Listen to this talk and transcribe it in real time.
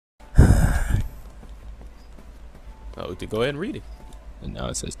Oh, to go ahead and read it. And now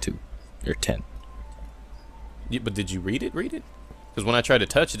it says 2 or 10. But did you read it? Read it? Because when I try to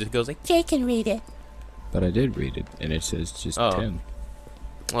touch it, it goes like, Jay can read it. But I did read it, and it says just 10.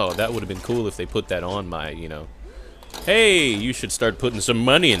 Oh, that would have been cool if they put that on my, you know. Hey, you should start putting some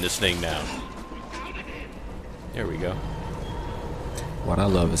money in this thing now. There we go. What I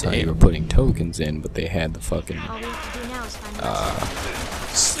love is how you were putting tokens in, but they had the fucking. All we have to do now is find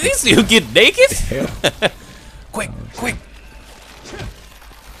the These you get naked? Hell. Quick, quick.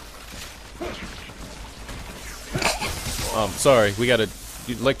 Sorry, we gotta.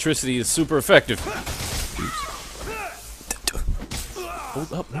 Electricity is super effective.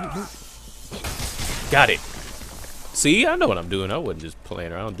 Hold up, move. Got it. See, I know what I'm doing. I wasn't just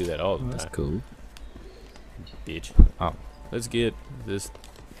playing around. I don't do that all the time. That's cool. Bitch. Oh. Let's get this.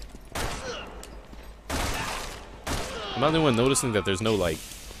 I'm not the only one noticing that there's no, like,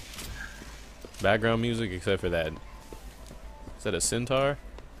 background music except for that. Is that a centaur?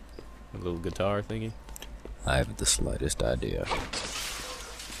 A little guitar thingy? I haven't the slightest idea.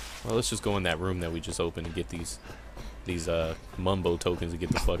 Well, let's just go in that room that we just opened and get these mumbo tokens to get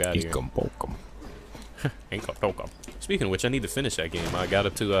the fuck out of here. Ain't gonna poke 'em. Speaking of which, I need to finish that game. I got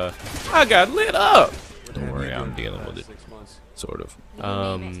up to I got lit up. Don't worry, I'm dealing with it. Sort of.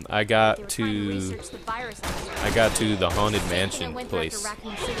 I got to the haunted mansion place.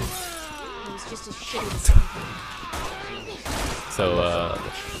 So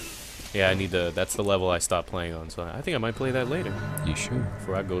yeah, I need to. That's the level I stopped playing on. So I think I might play that later. You sure?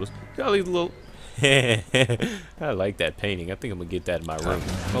 Before I go to golly little. I like that painting. I think I'm gonna get that in my room.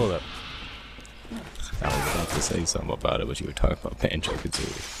 Hold up. I was about to say something about it, but you were talking about Banjo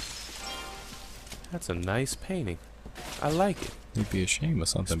Kazooie. That's a nice painting. I like it. It'd be a shame if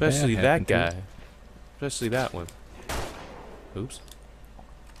something Especially bad that happened to guy. it. Especially that one. Oops.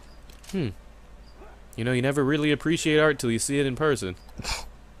 You know, you never really appreciate art till you see it in person.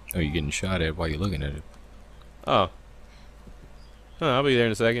 Oh, you're getting shot at while you're looking at it. Oh. Huh, I'll be there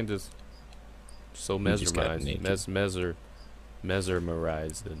in a second. Just so You just got mesmerized. naked.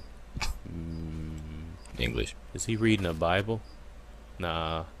 Mesmerized. And, English. is he reading a Bible?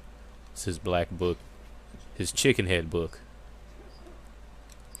 Nah. It's his black book. His chicken head book.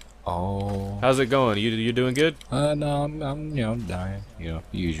 Oh. How's it going? You doing good? No, I'm dying. You know,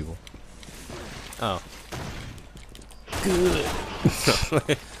 usual. Oh. Good.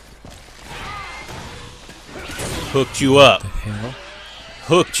 Hooked you up. What the hell?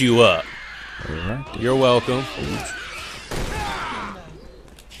 Hooked you up. Alright. You're welcome.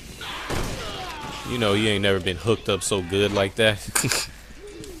 You know you ain't never been hooked up so good like that.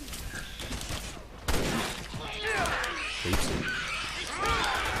 Oops.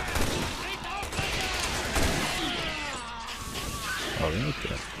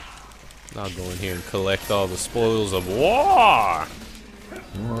 Okay. I'll go in here and collect all the spoils of war.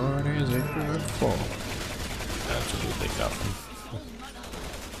 What is it good for? Absolutely nothing.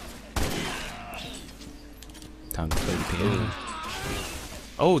 Time to play the piano.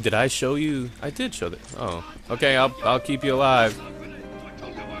 Oh, did I show you? I did show that. Oh, okay. I'll keep you alive.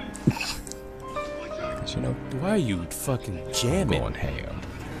 You know, Why are you fucking jamming? going ham.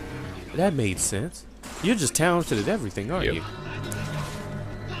 That made sense. You're just talented at everything, aren't Yep. you?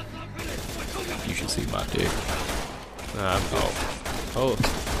 You should see my dick. Nah, oh,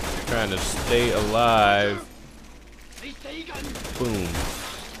 trying to stay alive. Boom.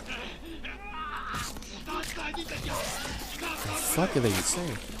 The fuck are they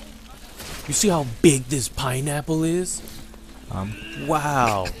saying? You see how big this pineapple is?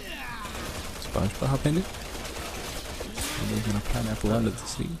 Wow. SpongeBob in it? We're making a pineapple under the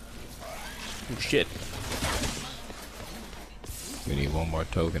sea. Oh, shit. We need one more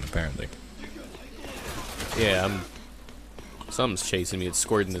token, apparently. Yeah, something's chasing me. It's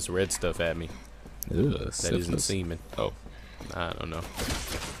squirting this red stuff at me. Ugh, That isn't semen. Oh, I don't know.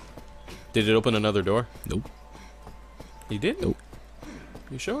 Did it open another door? nope. You did? Nope.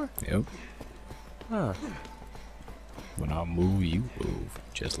 You sure? Yep. Huh. When I move, you move.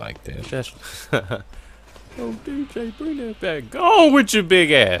 Just like that. That's oh, DJ, bring that back. Go with your big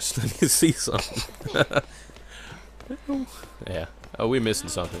ass. Let me see something. Yeah. Oh, we're missing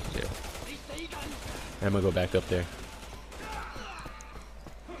something. Yeah. I'm gonna go back up there.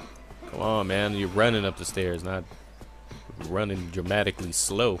 Come on, man. You're running up the stairs, not running dramatically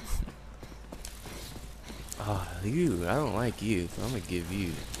slow. Ah, you. I don't like you. So I'm gonna give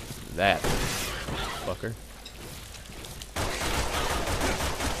you that, fucker.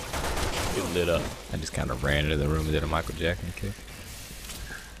 Get lit up. I just kind of ran into the room and did a Michael Jackson kick.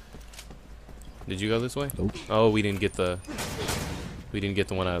 Did you go this way? Nope. Oh, we didn't get the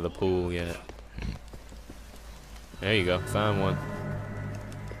one out of the pool yet. There you go. Found one.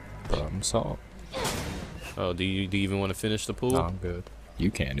 Problem solved. Oh, do you even want to finish the pool? No, I'm good. You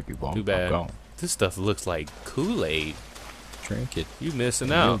can if you want. Too bad. I'm gone. This stuff looks like Kool-Aid. Drink it. You missing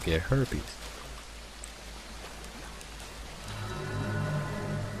You'll out. get herpes.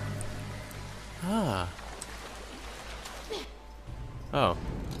 Ah. Oh.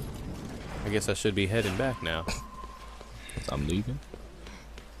 I guess I should be heading back now. I'm leaving.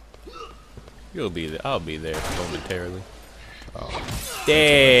 You'll be there. I'll be there momentarily. Oh,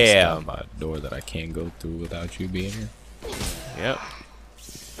 Damn. by a door that I can't go through without you being here. Yep.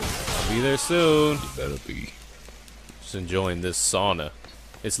 I'll be there soon. You better be. Just enjoying this sauna.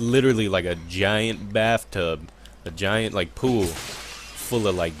 It's literally like a giant bathtub, a giant like pool, full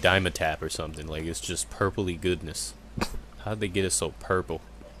of like Dimetapp or something. Like it's just purpley goodness. How'd they get it so purple?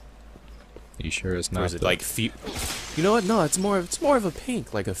 You sure it's not? Or is it like You know what? No, it's more of a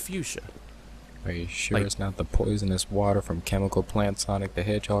pink, like a fuchsia. Are you sure like, it's not the poisonous water from chemical plant Sonic the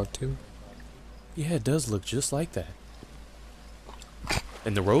Hedgehog 2? Yeah, it does look just like that.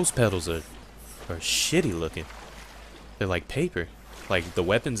 And the rose petals are shitty looking. They're like paper. Like the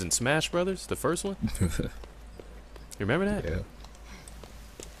weapons in Smash Brothers, the first one. You remember that? Yeah.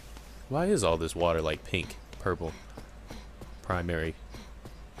 Why is all this water like pink, purple, primary?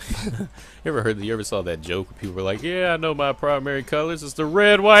 You ever saw that joke where people were like, yeah, I know my primary colors. It's the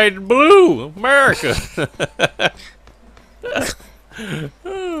red, white, and blue. America.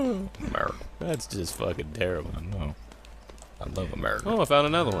 America. That's just fucking terrible. I know. I love America. Oh, I found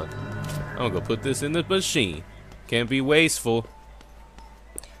another one. I'm gonna go put this in the machine. Can't be wasteful.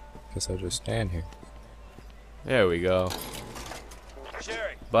 Guess I'll just stand here. There we go.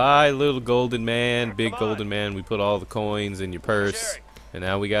 Sherry. Bye, little golden man, big golden man. We put all the coins in your purse. And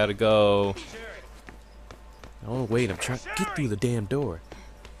now we gotta go. Oh, wait, I'm trying to get through the damn door.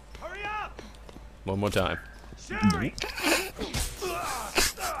 Hurry up! One more time. Sherry!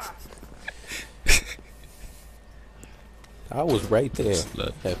 I was right there.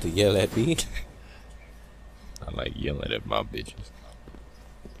 Slut. Have to yell at me. I like yelling at my bitches.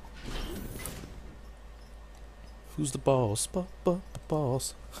 Who's the boss? The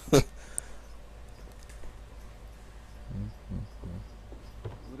boss. What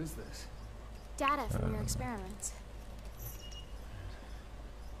is this? Data from your experiments.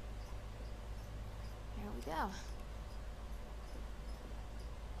 Here we go.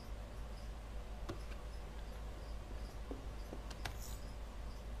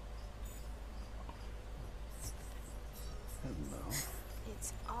 Hello.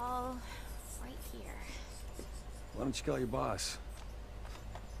 It's all right here. Why don't you call your boss?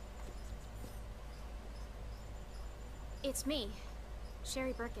 It's me,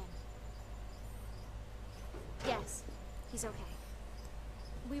 Sherry Birkin. Yes, he's okay.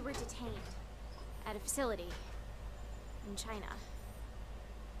 We were detained at a facility in China.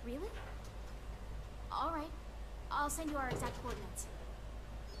 Really? All right. I'll send you our exact coordinates.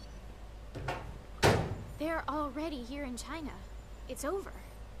 They're already here in China. It's over.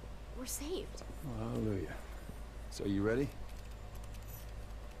 We're saved. Oh, hallelujah. So you ready?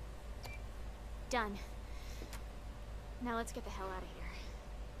 Done. Now let's get the hell out of here.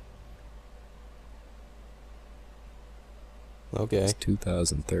 Okay. It's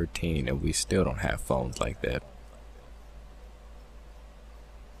 2013 and we still don't have phones like that.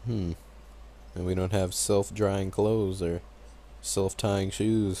 And we don't have self-drying clothes or self-tying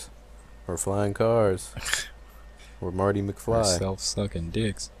shoes or flying cars or Marty Or McFly. self-sucking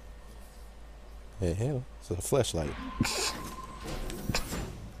dicks. Hey, hell, it's a fleshlight.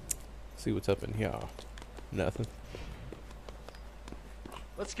 See what's up in here. Nothing.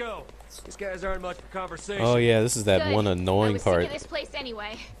 Let's go. These guys aren't much for conversation. Oh yeah, this is that Good. one I annoying was sick part. of this place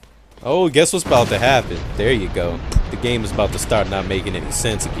anyway. Oh, guess what's about to happen? There you go. The game is about to start not making any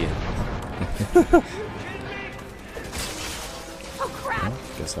sense again. Oh crap! Well,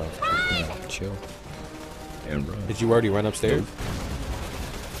 guess I'll chill and run. Did you already run upstairs?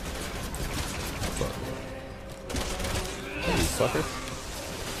 Hey, you fucker.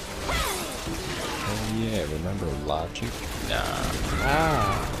 Oh yeah, remember Logic? Nah.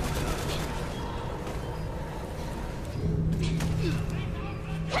 Ah.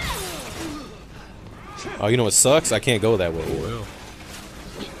 Oh, you know what sucks? I can't go that way. Well.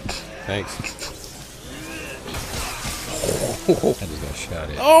 Thanks. I just got shot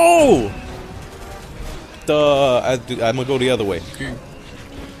at. Oh! I'm gonna go the other way.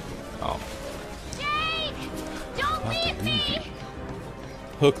 Oh. Jake! Don't leave me!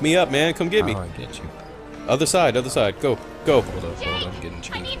 Hook me up, man. Come get me. I get you. Other side, go, go. Hold up, getting I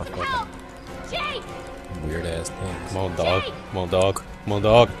chased need by some fucking help! Jake! weird ass things. Come on, dog. Come on, dog. Come on,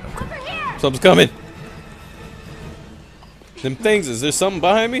 dog. Over here! Something's coming. Them things, is there something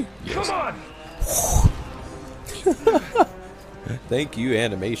behind me? Come on! Thank you,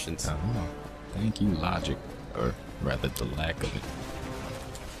 animations. I don't know. Thank you, logic. Or rather, the lack of it.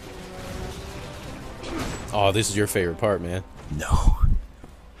 Oh, this is your favorite part, man. No.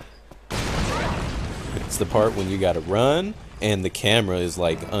 It's the part when you gotta run and the camera is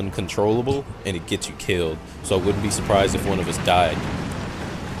like uncontrollable and it gets you killed. So I wouldn't be surprised if one of us died.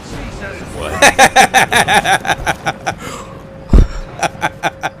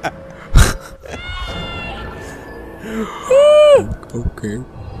 Okay.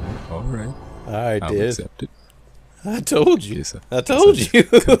 Alright. I I'll did. accept it. I told you. Yes, I told you.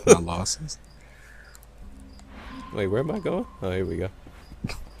 Cut my losses. Wait, where am I going? Oh, here we go.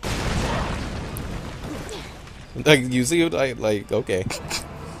 Like, you see what I like? Okay.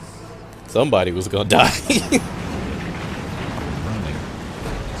 Somebody was gonna die. Running.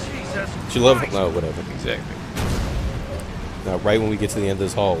 She loved. No, whatever. Exactly. Now, right when we get to the end of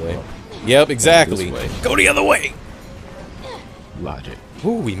this hallway. Yep, exactly. This way. Go the other way. Logic.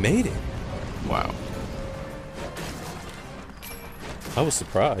 Ooh, we made it. Wow. I was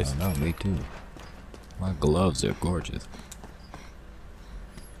surprised. I know, me too. My gloves are gorgeous.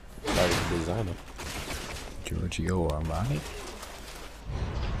 That was the designer. Giorgio Armani.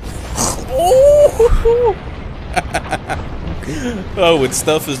 Oh, when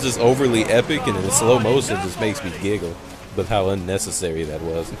stuff is just overly epic and in slow motion just makes me giggle. But how unnecessary that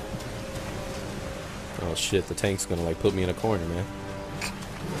was. Oh shit, the tank's gonna like put me in a corner, man.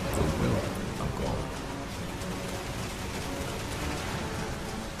 I'm going.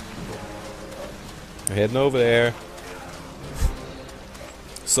 We're heading over there.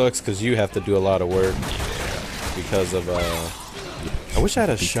 Sucks because you have to do a lot of work because of I wish I had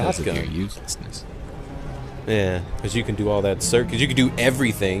a Because of your shotgun. uselessness. Yeah, because you can do all that because you can do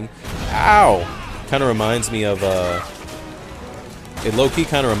everything. Ow! Kind of reminds me of it low-key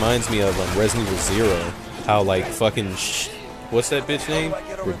kind of reminds me of Resident Evil 0. How like fucking what's that bitch name?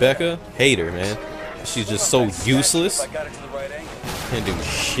 Rebecca? Hate her, man. She's just so useless. Can't do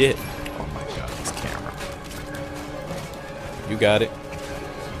shit. Oh my god, this camera. You got it.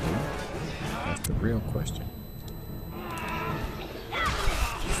 That's the real question. Are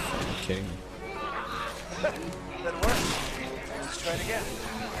you kidding me? That worked. Let's try it again.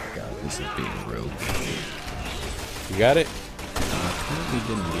 God, this is being rogue. You got it? Currently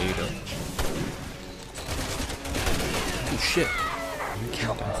getting gate up. Oh shit. Oh.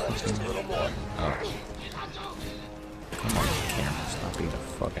 Come on, camera. Stop being a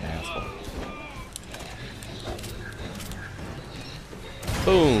fucking asshole.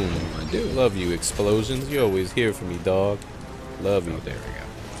 Boom. I do. Love you, explosions. You're always here for me, dog. Love you. Oh, there we go.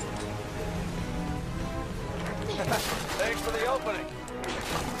 Thanks for the opening.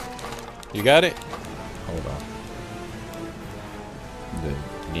 You got it? Hold on. The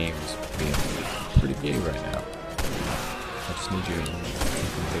game is being pretty gay right now. I just need you to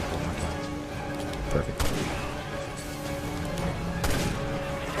take one more time. Perfect.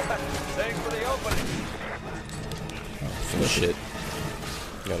 Thanks for the opening. Oh shit.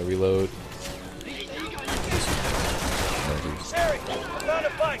 Gotta reload. Harry, I found a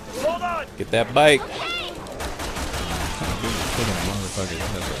bike. Hold on. Get that bike.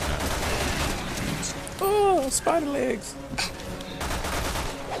 Oh, spider legs.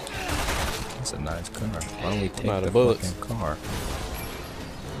 That's a nice car. Why don't we take out of the bullets. fucking car?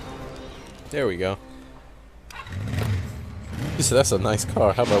 There we go. You said that's a nice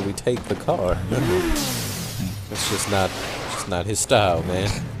car. How about we take the car? That's just not his style, man.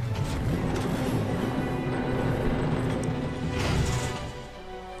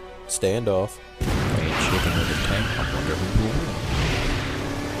 Stand off. Ain't chicken with a tank. I wonder who will win.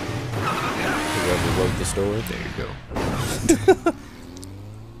 Whoever wrote the story. There you go.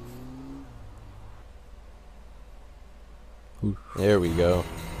 There we go.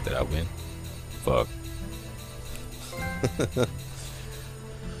 Did I win? Fuck.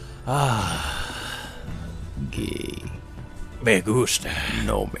 Gay. Me gusta.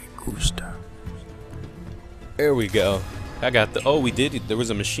 No me gusta. There we go. I got the. Oh, we did it. There was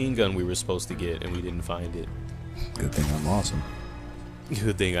a machine gun we were supposed to get, and we didn't find it. Good thing I'm awesome.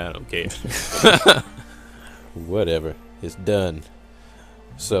 Good thing I don't care. Whatever. It's done.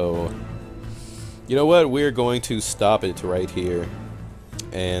 So, you know what? We're going to stop it right here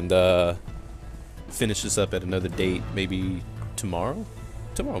and finish this up at another date. Maybe tomorrow?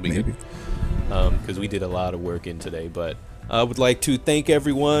 Tomorrow will be Maybe. good. Because we did a lot of work in today. But I would like to thank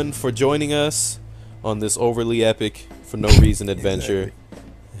everyone for joining us on this overly epic, for no reason adventure.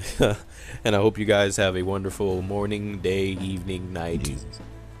 And I hope you guys have a wonderful morning, day, evening, night, Jesus.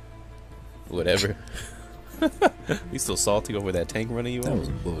 whatever. You still salty over that tank running you That over? was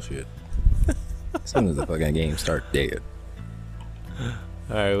bullshit. As soon as the fucking game start dead.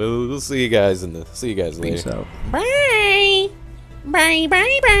 All right, we'll see you guys later. Peace out. Bye. Bye.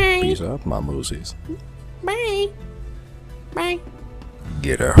 Bye. Bye. Peace out, my moosies. Bye. Bye.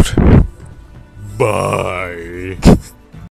 Get out. Bye.